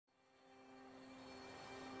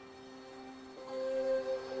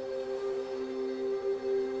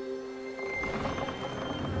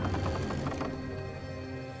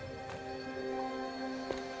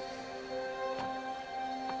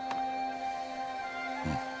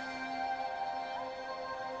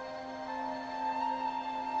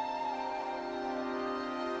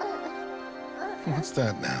What's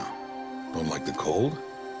that now? Don't like the cold?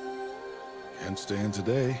 Can't stay in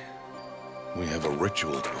today. We have a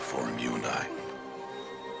ritual to perform, you and I.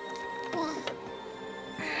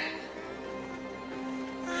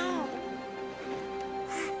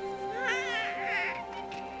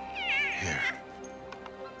 Here.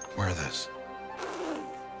 Wear this.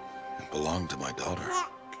 It belonged to my daughter.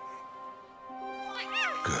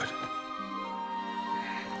 Good.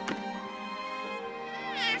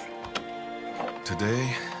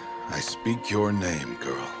 Today, I speak your name,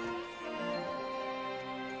 girl.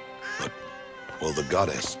 But will the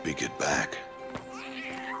goddess speak it back?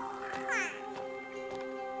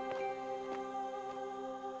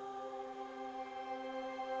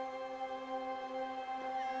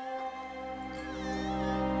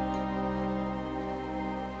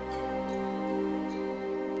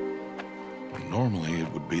 Normally,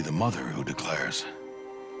 it would be the mother who declares,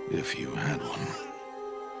 if you had one.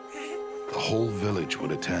 The whole village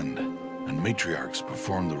would attend, and matriarchs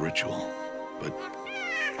perform the ritual. But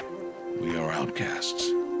we are outcasts.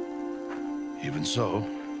 Even so,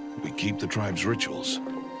 we keep the tribe's rituals.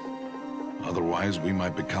 Otherwise, we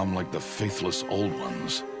might become like the faithless Old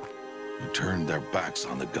Ones, who turned their backs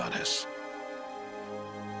on the goddess.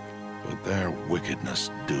 But their wickedness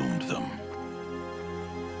doomed them.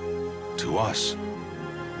 To us,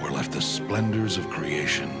 were left the splendors of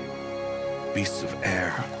creation, beasts of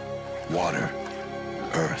air, water,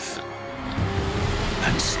 earth,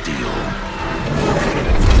 and steel.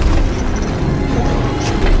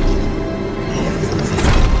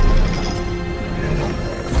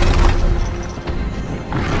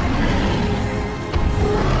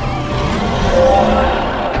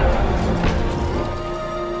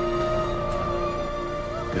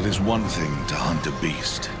 It is one thing to hunt a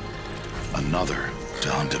beast, another to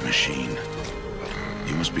hunt a machine.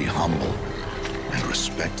 You must be humble and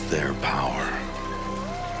respect their power.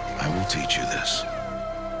 I will teach you this.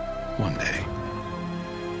 One day.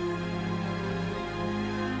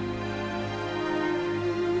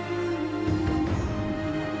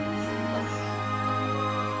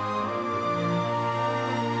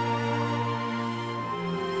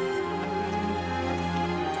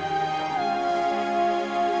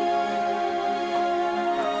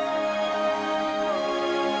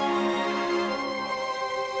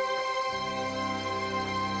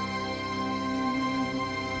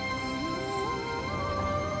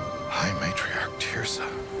 High Matriarch Teersa.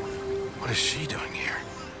 What is she doing here?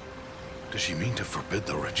 Does she mean to forbid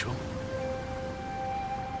the ritual?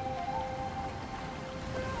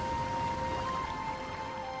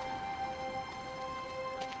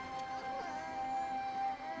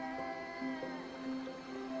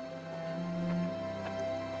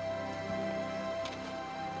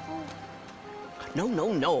 No,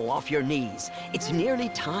 no, no, off your knees. It's nearly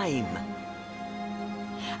time.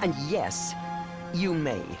 And yes, you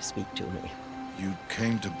may speak to me. You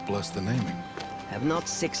came to bless the naming. Have not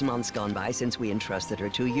 6 months gone by since we entrusted her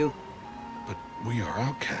to you? But we are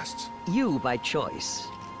outcasts. You by choice,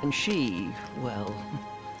 and she, well...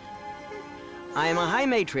 I am a High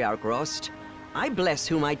Matriarch, Rost. I bless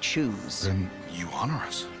whom I choose. Then you honor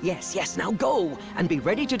us. Yes, yes, now go, and be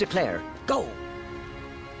ready to declare. Go!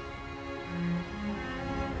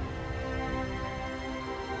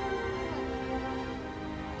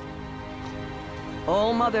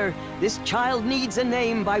 Oh, Mother, this child needs a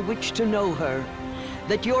name by which to know her.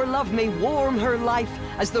 That your love may warm her life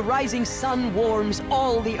as the rising sun warms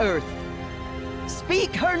all the earth.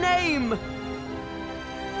 Speak her name!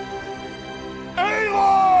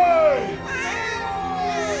 Aloy!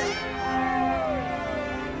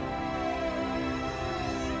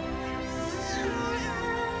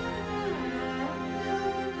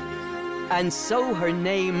 And so her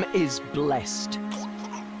name is blessed.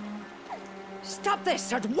 Stop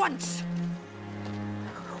this at once!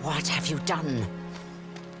 What have you done?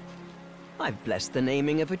 I've blessed the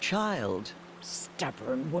naming of a child.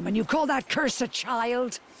 Stubborn woman, you call that curse a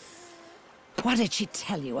child? What did she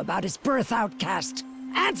tell you about his birth, outcast?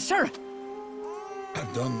 Answer!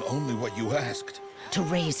 I've done only what you asked. To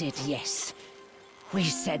raise it, yes. We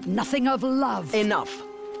said nothing of love. Enough.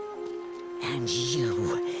 And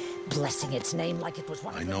you, blessing its name like it was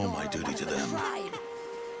one I of the know Nora, my duty one to of the them. tribe.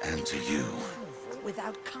 And to you.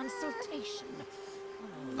 Without consultation.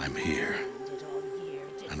 I'm here. Did all year,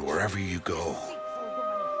 did And wherever you go,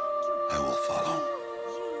 I will follow.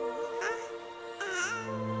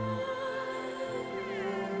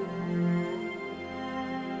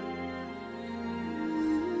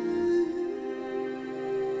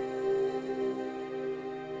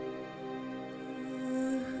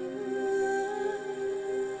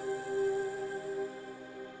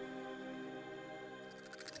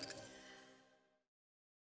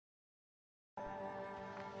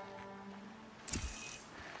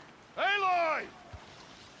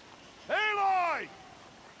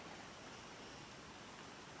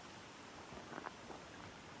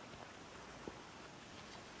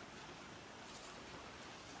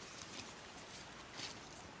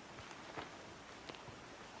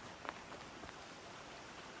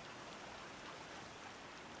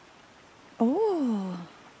 Oh,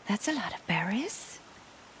 that's a lot of berries.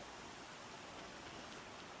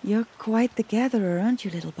 You're quite the gatherer, aren't you,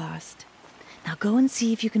 little Bast? Now go and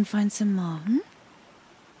see if you can find some more, hmm?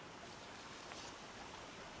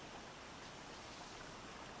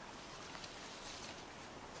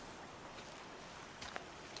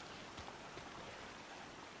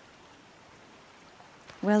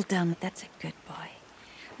 Well done, that's a good boy.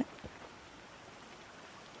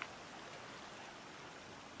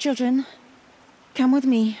 Children, come with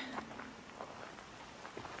me.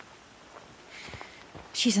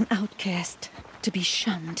 She's an outcast, to be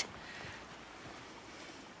shunned.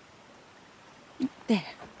 There.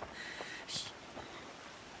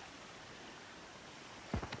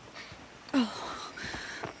 Oh,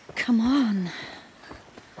 come on.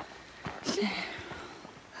 There.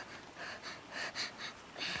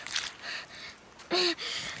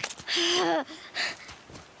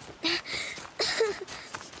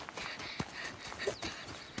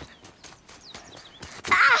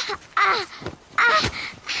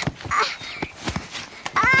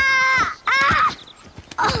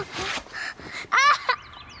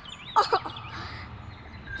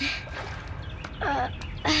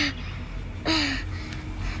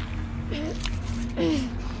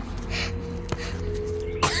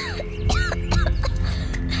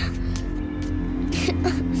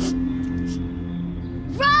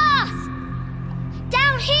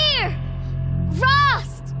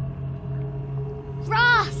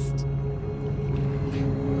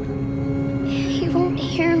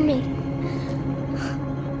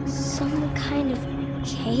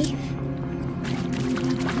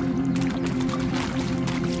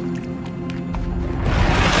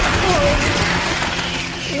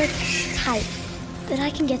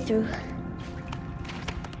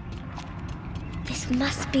 This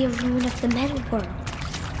must be a ruin of the metal world.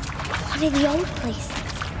 One of the old places.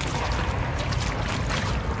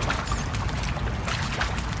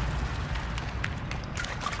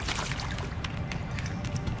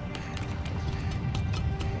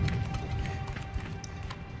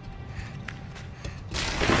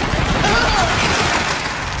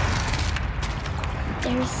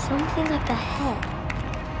 There's something up ahead.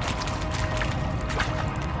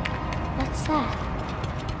 What's that?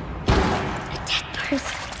 A dead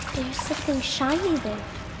person. There's something shiny there.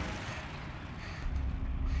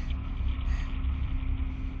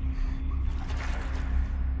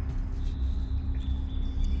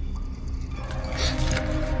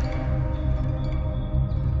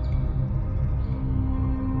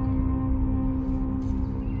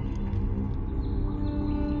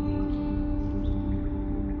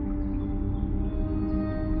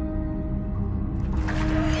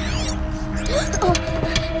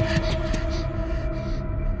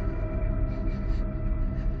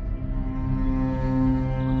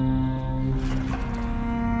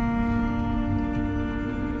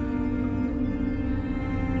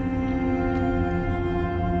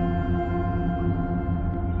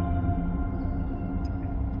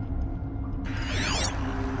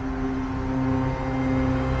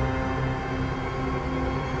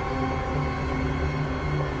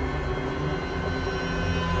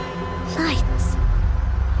 Lights.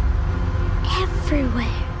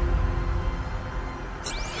 Everywhere.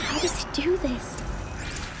 How does it do this?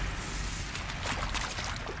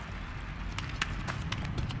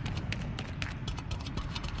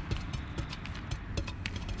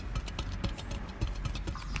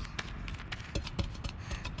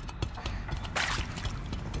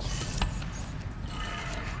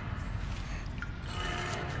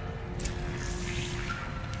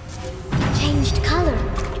 Changed color.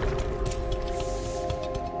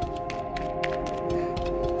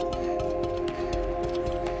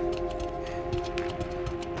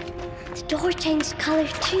 The door changed color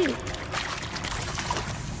too. It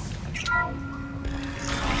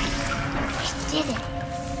did it.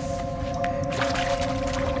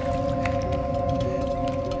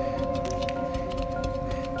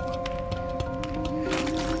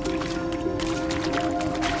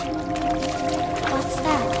 What's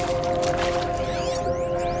that?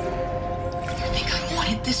 You think I want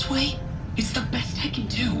it this way? It's the best I can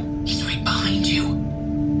do. He's right behind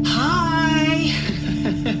you. Hi!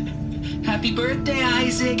 Happy birthday,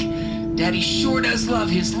 Isaac. Daddy sure does love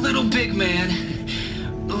his little big man.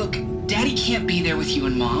 Look, Daddy can't be there with you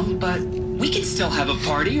and Mom, but we can still have a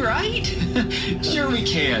party, right? Sure we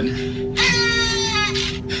can.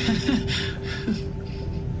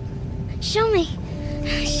 Show me.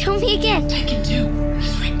 Show me again. I can do.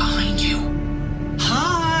 He's right behind you.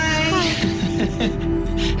 Hi!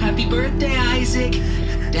 Happy birthday, Isaac.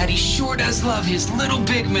 Daddy sure does love his little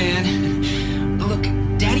big man. Look,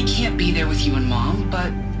 Daddy can't be there with you and Mom,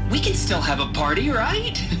 but we can still have a party,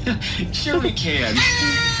 right? Sure we can.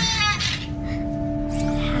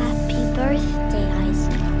 Happy birthday,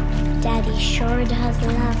 Isaac. Daddy sure does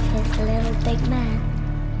love his little big man.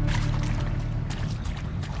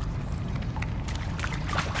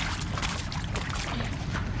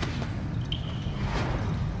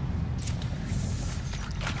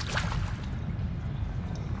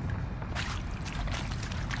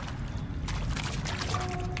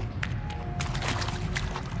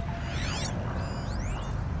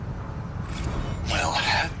 Well,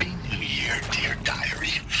 Happy New Year, dear diary.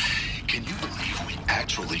 Can you believe we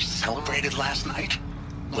actually celebrated last night?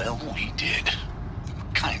 Well, we did.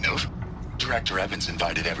 Kind of. Director Evans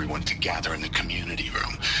invited everyone to gather in the community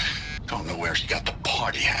room. Don't know where she got the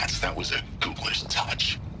party hats. That was a ghoulish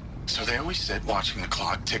touch. So there we sit, watching the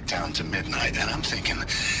clock tick down to midnight, and I'm thinking,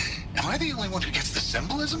 am I the only one who gets the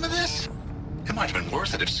symbolism of this? It might have been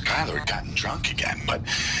worth it if Skylar had gotten drunk again, but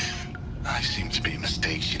I seem to be a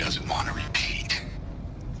mistake she doesn't want to repeat.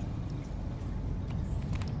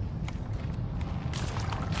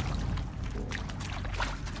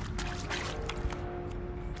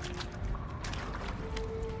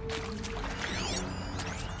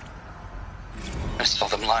 I saw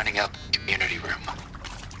them lining up in the community room.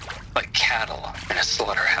 Like cattle in a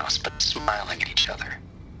slaughterhouse, but smiling at each other.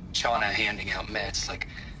 Shauna handing out meds like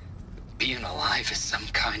being alive is some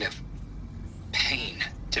kind of pain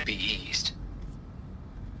to be eased.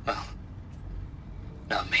 Well,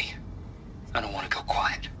 not me. I don't want to go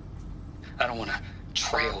quiet. I don't want to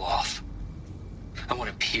trail off. I want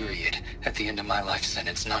a period at the end of my life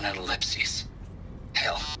sentence, not an ellipses.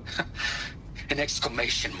 Hell, an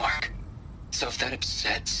exclamation mark. So if that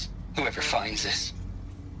upsets whoever finds this,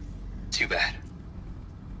 too bad.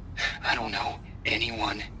 I don't know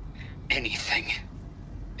anyone, anything,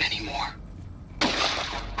 anymore.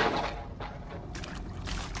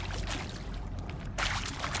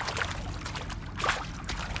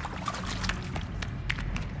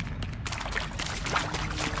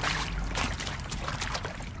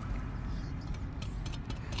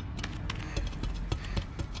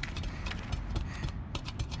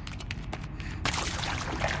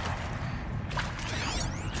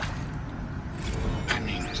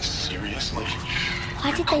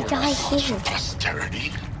 Why did they die here?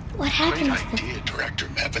 Posterity. What happened Great to them? idea, Director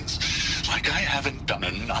Evans. Like I haven't done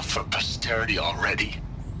enough for posterity already.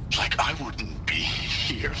 Like I wouldn't be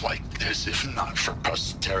here like this if not for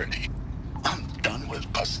posterity. I'm done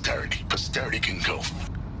with posterity. Posterity can go.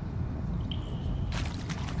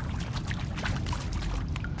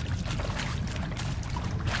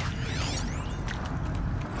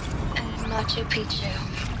 And Machu Picchu.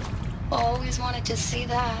 Always wanted to see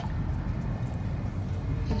that.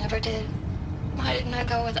 Never did. Why didn't I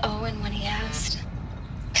go with Owen when he asked?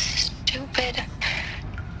 Stupid.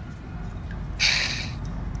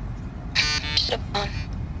 Should have gone.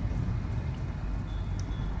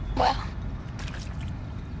 Well.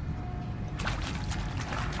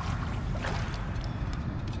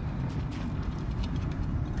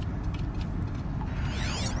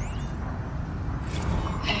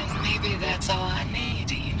 And maybe that's all I need,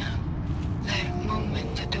 you know? That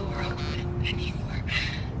moment the door opened and you were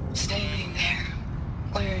standing there,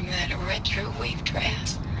 wearing that retro weave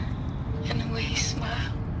dress, and the way you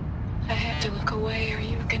smiled. I had to look away or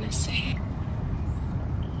you were gonna see it.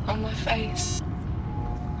 On my face.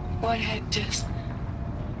 What had just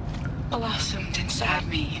blossomed inside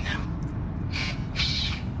me, you know?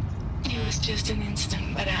 It was just an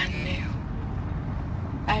instant, but I knew.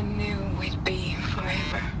 I knew we'd be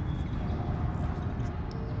forever.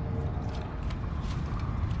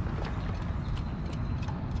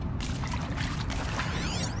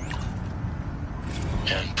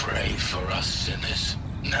 And pray for us sinners,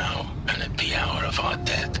 now and at the hour of our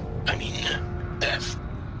death. Death.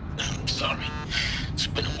 I'm sorry. It's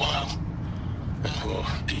been a while.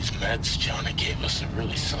 And these meds Johnny gave us are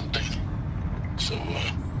really something. So,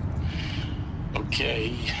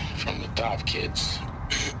 okay, from the top, kids.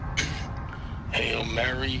 Hail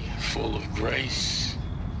Mary, full of grace.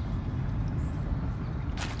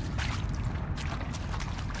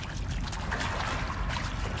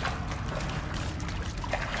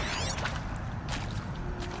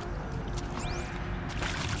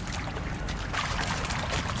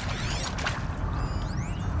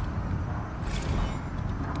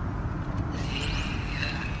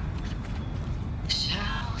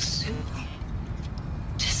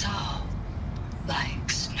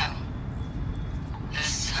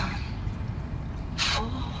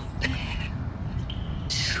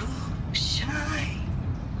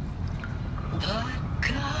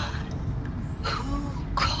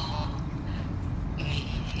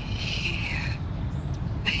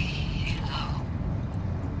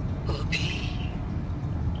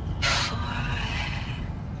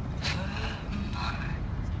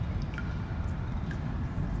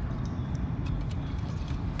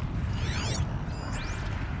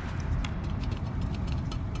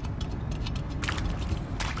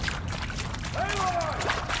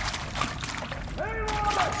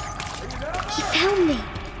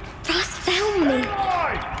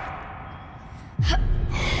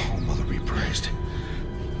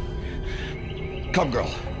 Come,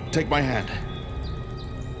 girl. Take my hand.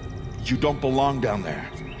 You don't belong down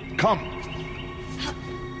there. Come!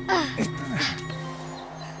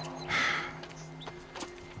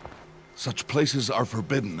 Such places are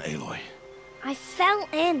forbidden, Aloy. I fell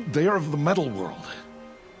in. They are of the metal world.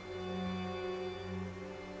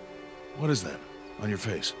 What is that on your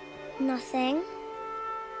face? Nothing.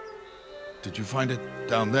 Did you find it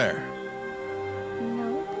down there?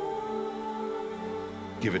 No.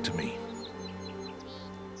 Give it to me.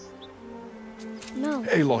 No.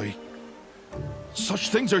 Aloy, such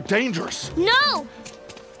things are dangerous. No!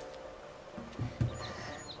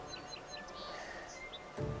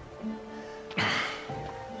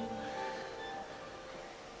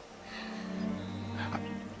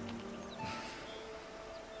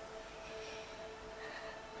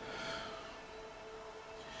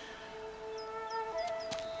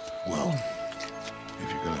 Well,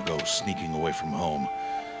 if you're gonna go sneaking away from home,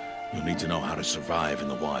 you'll need to know how to survive in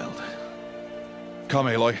the wild. Come,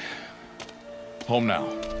 Aloy. Home now.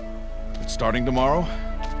 But starting tomorrow,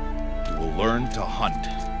 you will learn to hunt.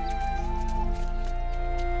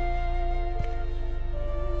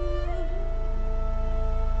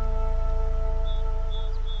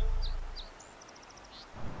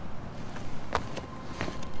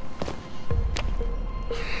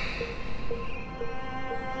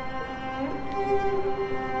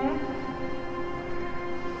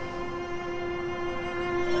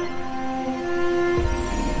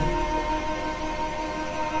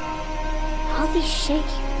 All these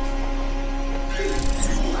shapes.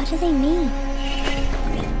 What do they mean?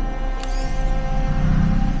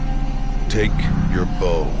 Take your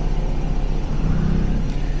bow.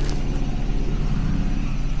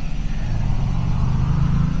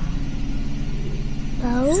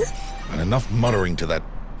 Bow? And enough muttering to that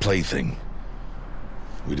plaything.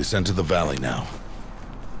 We descend to the valley now.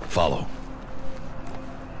 Follow.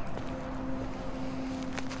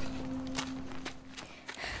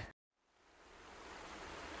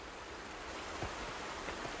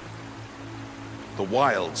 The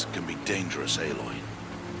wilds can be dangerous, Aloy.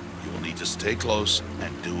 You will need to stay close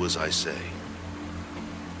and do as I say.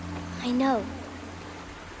 I know.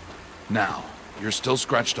 Now, you're still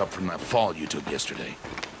scratched up from that fall you took yesterday.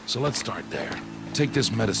 So let's start there. Take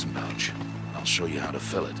this medicine pouch. I'll show you how to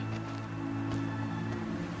fill it.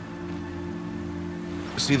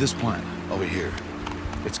 See this plant over here?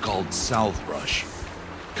 It's called salvebrush.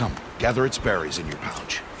 Come, gather its berries in your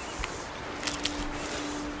pouch.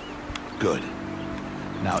 Good.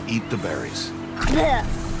 Now eat the berries. Blech.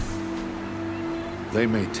 They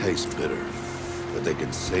may taste bitter, but they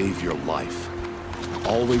can save your life.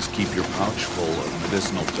 Always keep your pouch full of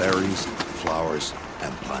medicinal berries, flowers,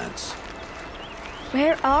 and plants.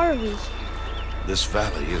 Where are we? This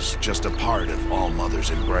valley is just a part of All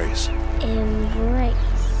Mother's embrace. Embrace.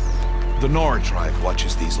 The Nora tribe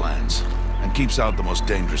watches these lands and keeps out the most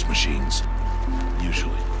dangerous machines,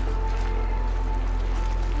 usually.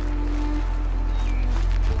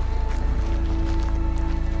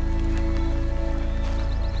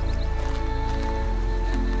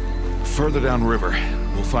 Further downriver,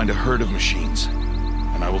 we'll find a herd of machines,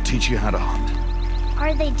 and I will teach you how to hunt.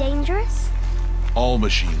 Are they dangerous? All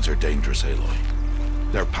machines are dangerous,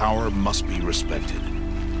 Aloy. Their power must be respected.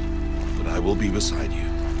 But I will be beside you.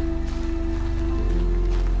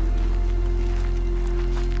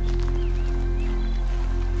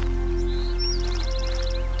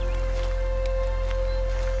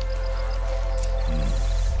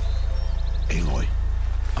 Aloy,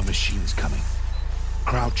 a machine's coming.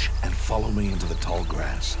 Crouch and follow me into the tall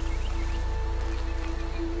grass.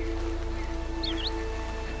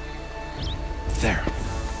 There.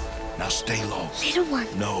 Now stay low. Little one.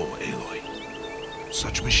 No, Aloy.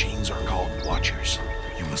 Such machines are called Watchers.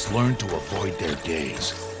 You must learn to avoid their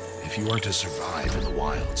gaze. If you are to survive in the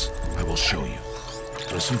wilds, I will show you.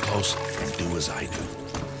 Listen close and do as I do.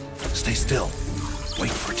 Stay still.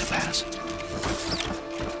 Wait for it to pass.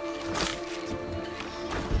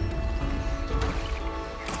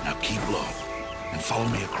 Now keep low and follow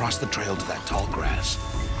me across the trail to that tall grass.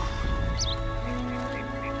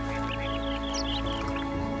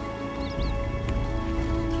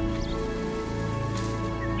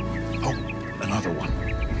 Oh, another one.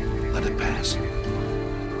 Let it pass.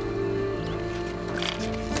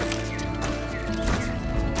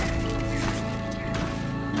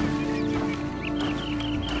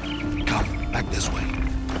 Come, back this way.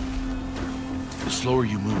 The slower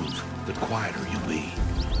you move, the quieter you'll be.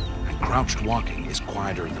 And crouched walking is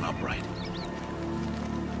quieter than upright.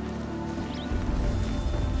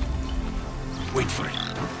 Wait for it.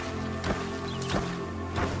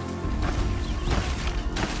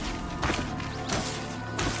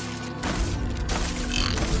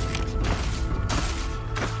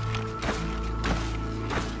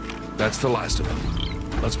 That's the last of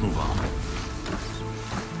them. Let's move on.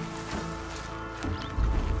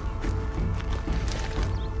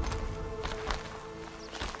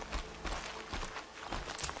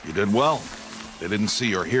 You did well. They didn't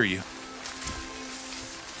see or hear you.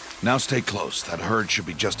 Now stay close. That herd should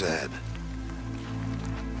be just ahead.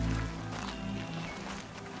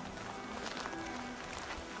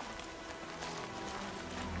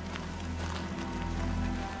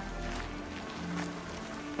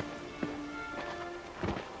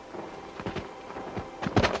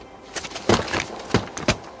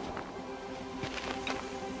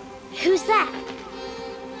 Who's that?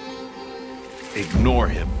 Ignore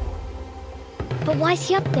him. But why's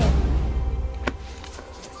he up there?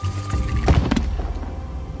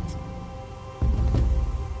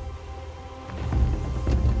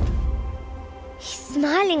 He's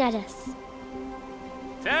smiling at us.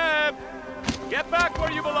 Teb! Get back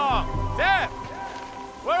where you belong! Teb!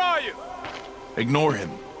 Where are you? Ignore him.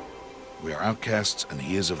 We are outcasts, and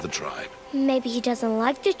he is of the tribe. Maybe he doesn't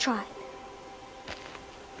like the tribe.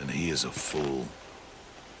 And he is a fool.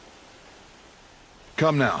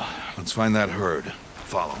 Come now, let's find that herd.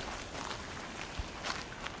 Follow.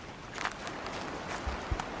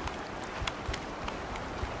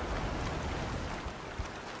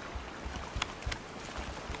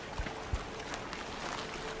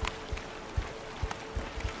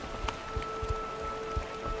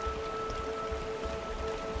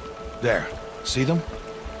 There. See them?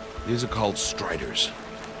 These are called striders.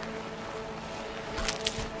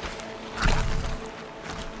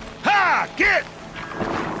 Ha! Get!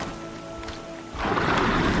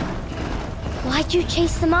 Why'd you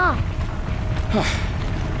chase them off?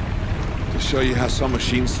 To show you how some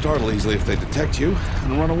machines startle easily if they detect you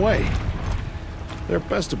and run away. They're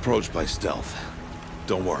best approached by stealth.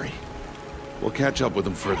 Don't worry. We'll catch up with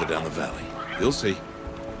them further down the valley. You'll see.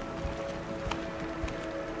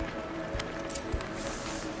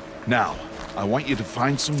 Now, I want you to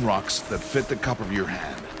find some rocks that fit the cup of your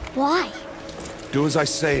hand. Why? Do as I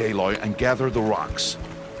say, Aloy, and gather the rocks.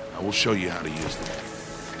 I will show you how to use them.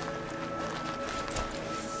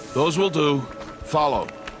 Those will do. Follow.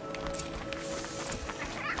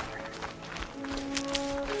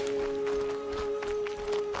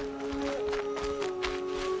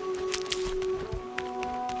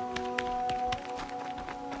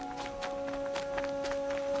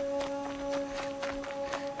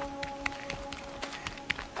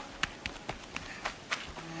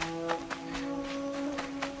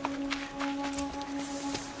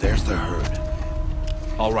 There's the herd.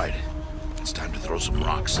 All right. It's time to throw some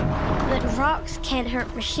rocks. But rocks can't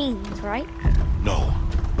hurt machines, right? No,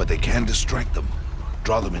 but they can distract them.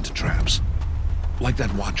 Draw them into traps. Like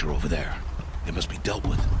that watcher over there. It must be dealt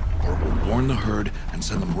with, or it will warn the herd and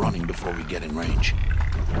send them running before we get in range.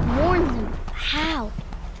 Warn them? How?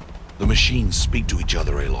 The machines speak to each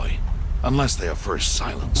other, Aloy. Unless they are first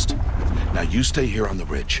silenced. Now you stay here on the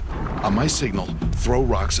ridge. On my signal, throw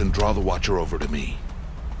rocks and draw the watcher over to me.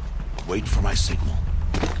 Wait for my signal.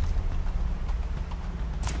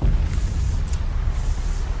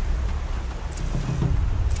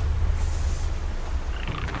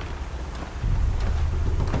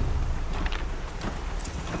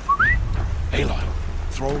 Aloy,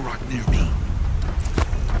 throw a rock near me.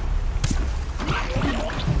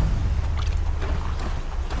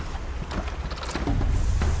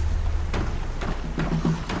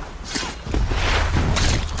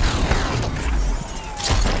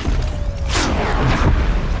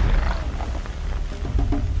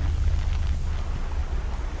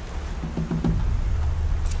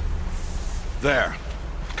 There.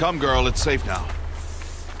 Come, girl, it's safe now.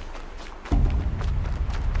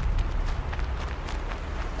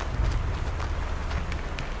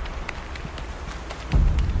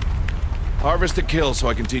 Harvest a kill so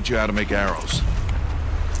I can teach you how to make arrows.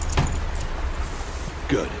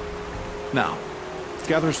 Good. Now,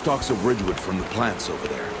 gather stalks of ridgewood from the plants over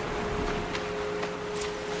there.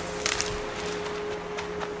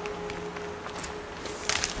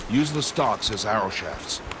 Use the stalks as arrow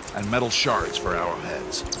shafts, and metal shards for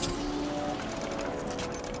arrowheads.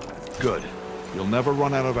 Good. You'll never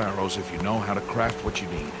run out of arrows if you know how to craft what you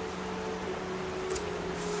need.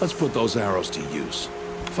 Let's put those arrows to use.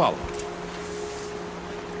 Follow.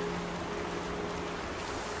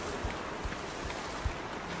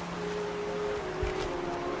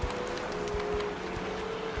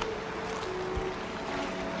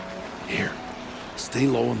 Here. Stay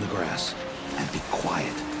low in the grass, and be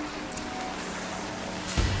quiet.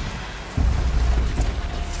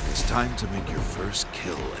 It's time to make your first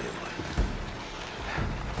kill, Aloy.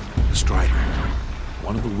 The Strider.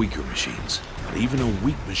 one of the weaker machines. But even a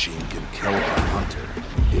weak machine can kill a hunter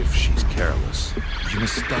if she's careless. You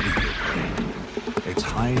must study your prey. Its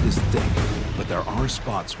hide is thick, but there are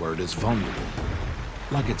spots where it is vulnerable,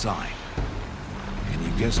 like its eye. Can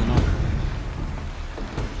you guess another?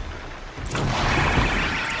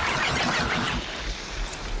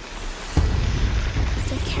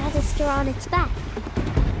 The canister on its back.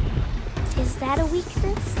 Is that a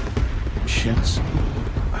weakness? Yes.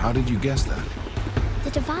 How did you guess that? The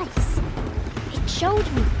device. It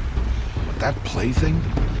showed me. That plaything?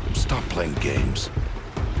 Stop playing games.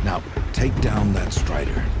 Now, take down that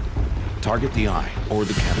Strider. Target the eye or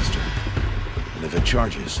the canister. And if it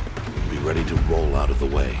charges, be ready to roll out of the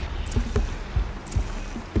way.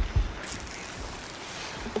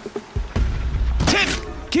 Hit!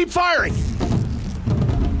 Keep firing!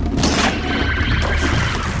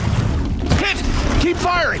 Hit! Keep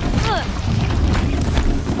firing! Hit!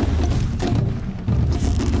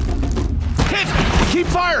 Keep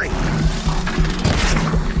firing!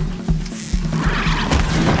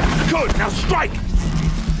 Good, now strike!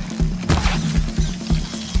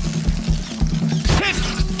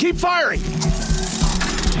 Hit! Keep firing!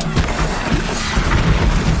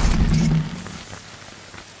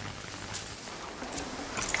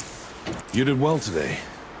 You did well today,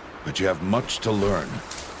 but you have much to learn.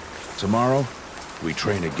 Tomorrow, we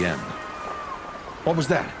train again. What was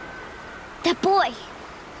that? That boy!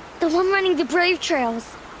 The one running the brave trails.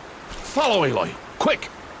 Follow Aloy, quick!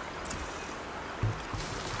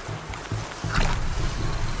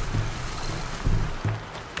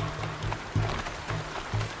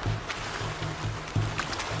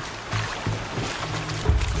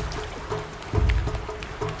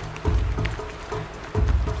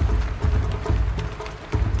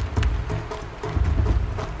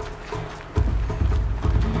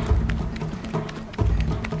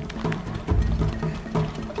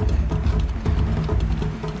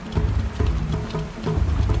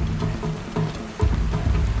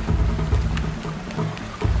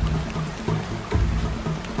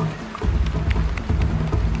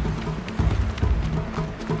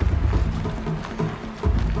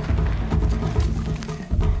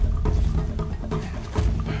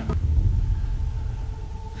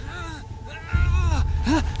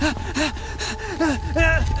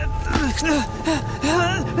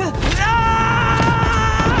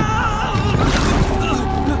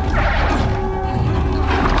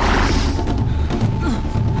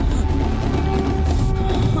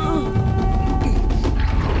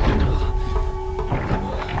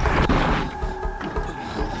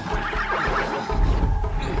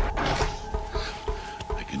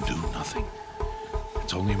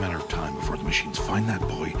 It's only a matter of time before the machines find that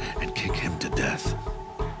boy and kick him to death.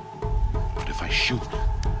 But if I shoot,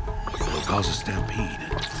 it'll cause a stampede,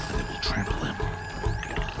 and it will trample him.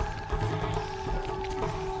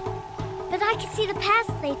 But I can see the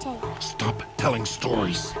paths they take. Stop telling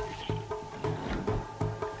stories.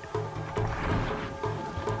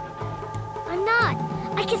 I'm not.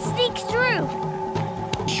 I can sneak through.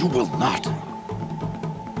 You will not.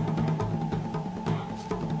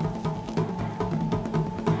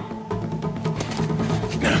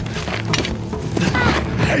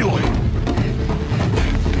 Aloy!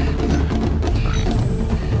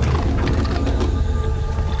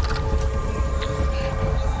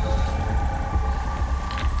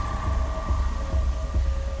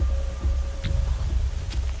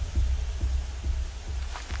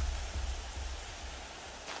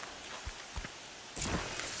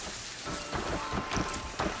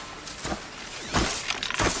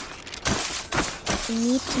 We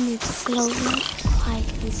need to move slowly,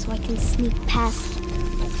 quietly, so I can sneak past them.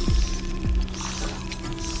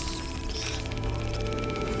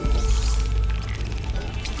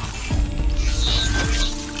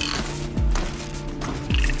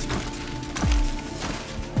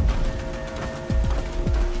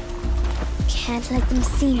 Can't let them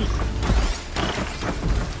see me.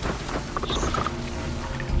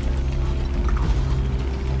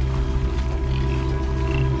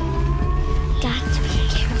 Got to be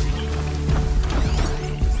careful.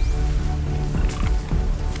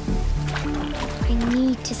 I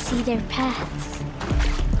need to see their paths.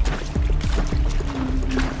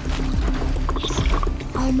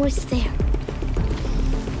 Almost there.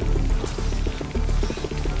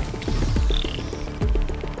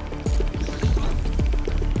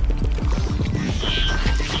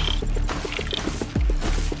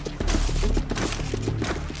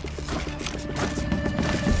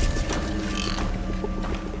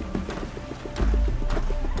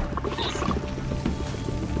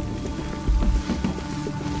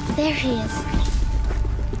 There he is.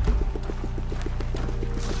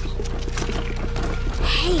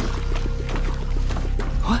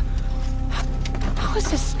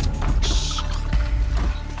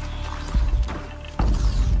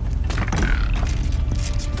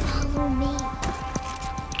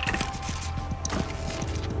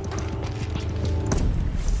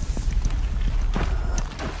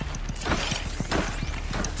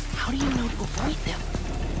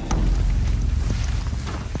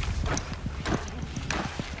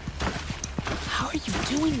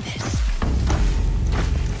 this?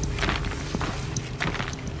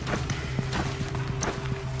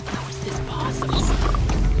 How is this possible?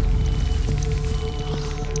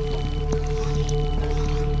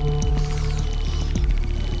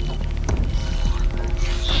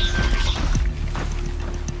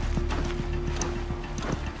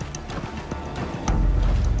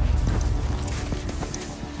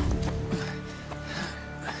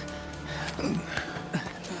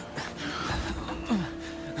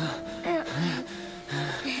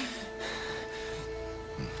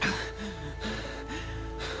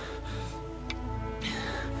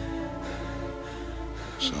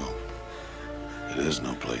 So, it is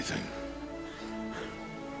no plaything.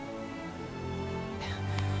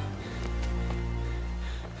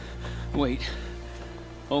 Wait.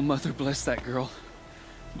 Oh, Mother, bless that girl.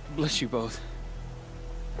 Bless you both.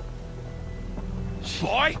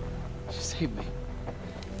 Boy! She saved me.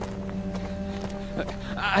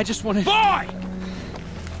 I just wanted... Boy!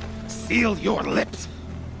 Seal your lips!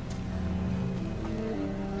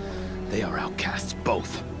 They are outcasts,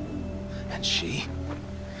 both. And she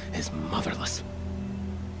is motherless.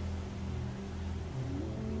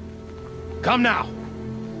 Come now!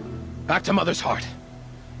 Back to Mother's heart.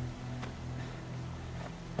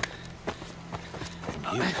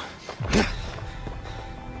 And you...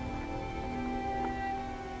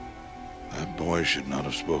 That boy should not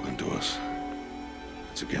have spoken to us.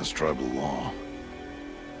 It's against tribal law.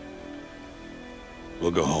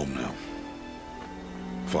 We'll go home now.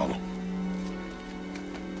 Follow.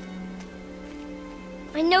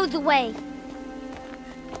 I know the way.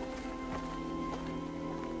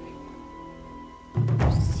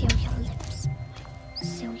 Seal your lips.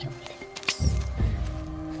 Seal your lips.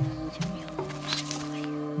 Seal your lips.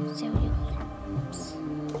 Seal your lips.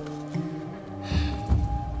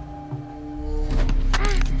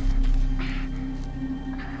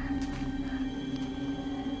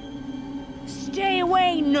 Stay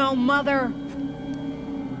away, no mother!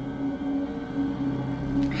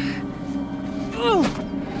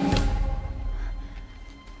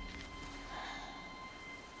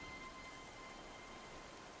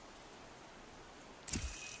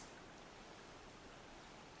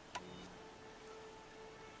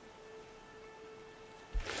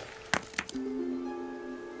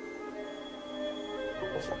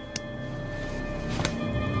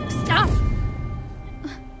 Stop!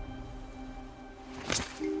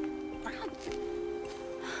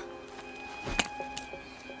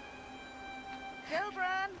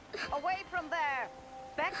 Children, away from there.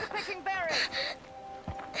 Back to picking berries.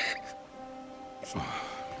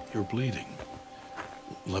 You're bleeding.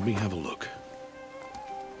 Let me have a look.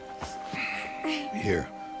 Here,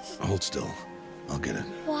 hold still. I'll get it.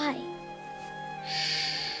 Why?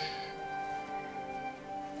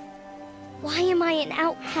 Why am I an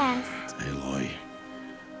outcast? Aloy,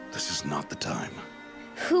 this is not the time.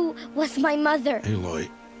 Who was my mother? Aloy,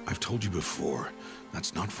 I've told you before,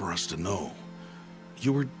 that's not for us to know.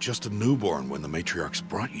 You were just a newborn when the matriarchs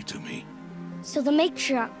brought you to me. So the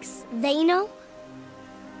matriarchs, they know?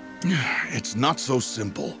 It's not so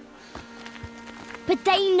simple. But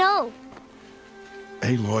they know.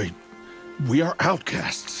 Aloy, we are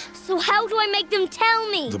outcasts. So how do I make them tell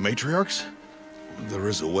me? The matriarchs? There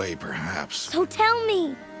is a way, perhaps. So tell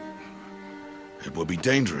me. It would be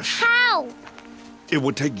dangerous. How? It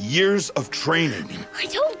would take years of training. I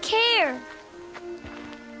don't care.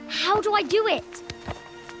 How do I do it?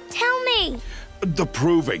 Tell me. The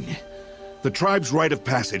proving. The tribe's rite of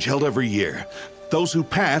passage held every year. Those who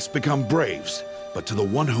pass become braves. But to the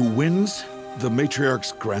one who wins, the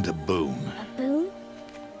matriarchs grant a boon. A boon?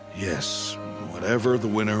 Yes, whatever the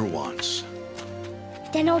winner wants.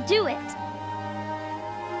 Then I'll do it.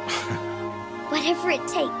 Whatever it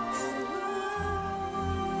takes.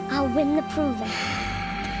 I'll win the proving.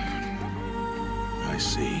 I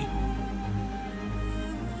see.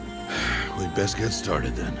 We'd best get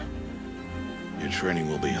started then. Your training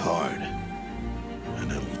will be hard.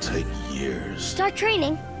 And it'll take years. Start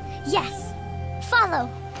training? Yes. Follow.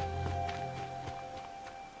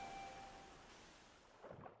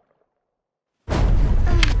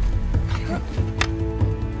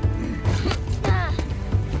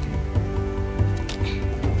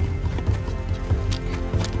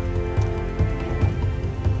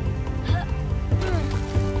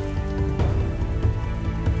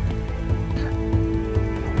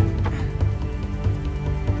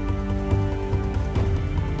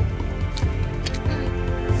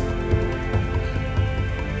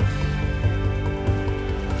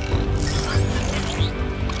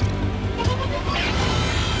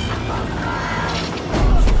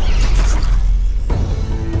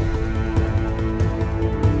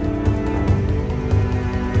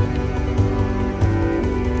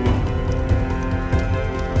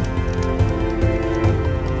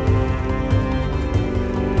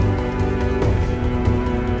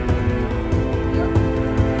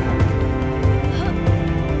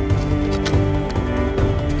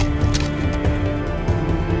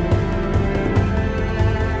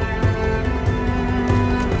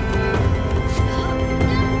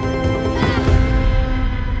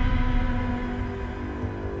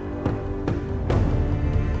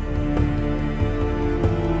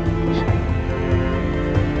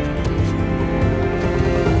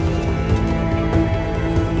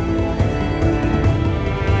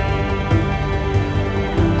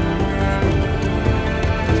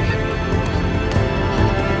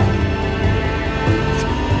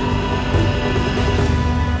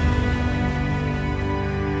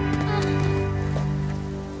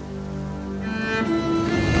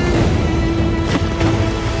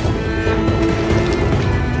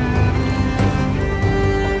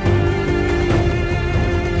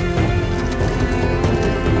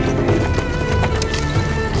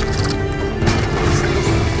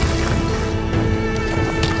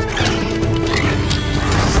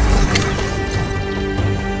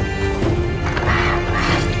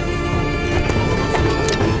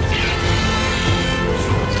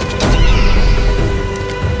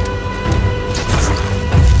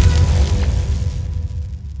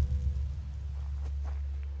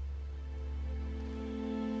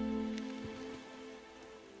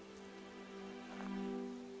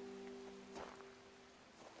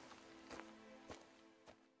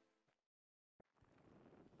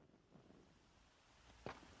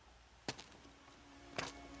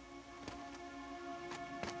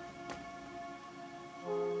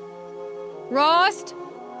 Rost?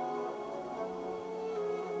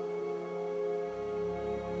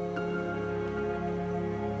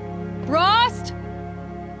 Rost?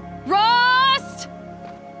 Rost?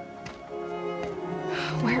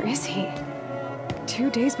 Where is he? 2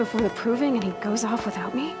 days before the proving and he goes off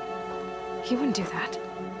without me? He wouldn't do that.